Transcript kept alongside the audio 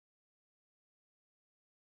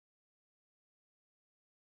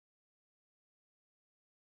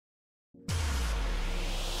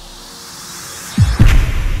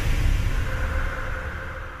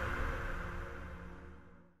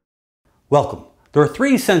Welcome. There are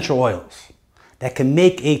 3 essential oils that can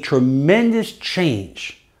make a tremendous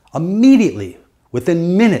change immediately,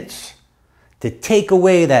 within minutes, to take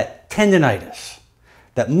away that tendonitis,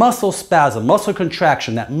 that muscle spasm, muscle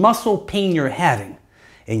contraction, that muscle pain you're having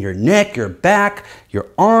in your neck, your back, your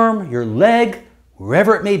arm, your leg,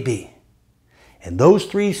 wherever it may be. And those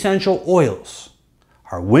 3 essential oils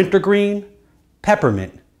are Wintergreen,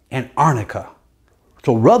 Peppermint, and Arnica.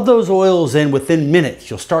 So rub those oils in within minutes.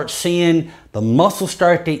 You'll start seeing the muscles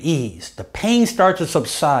start to ease, the pain starts to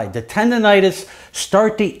subside, the tendonitis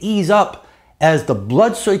start to ease up as the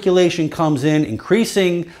blood circulation comes in,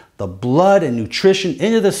 increasing the blood and nutrition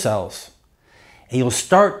into the cells. And you'll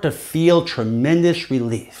start to feel tremendous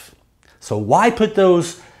relief. So why put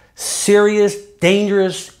those serious,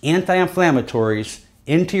 dangerous anti-inflammatories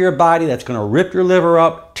into your body that's going to rip your liver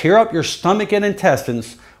up, tear up your stomach and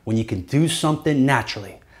intestines, when you can do something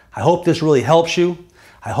naturally? I hope this really helps you.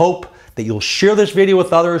 I hope that you'll share this video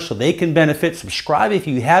with others so they can benefit. Subscribe if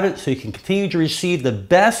you haven't so you can continue to receive the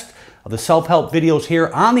best of the self-help videos here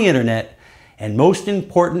on the internet. And most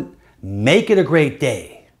important, make it a great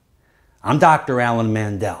day. I'm Dr. Alan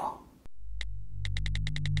Mandel.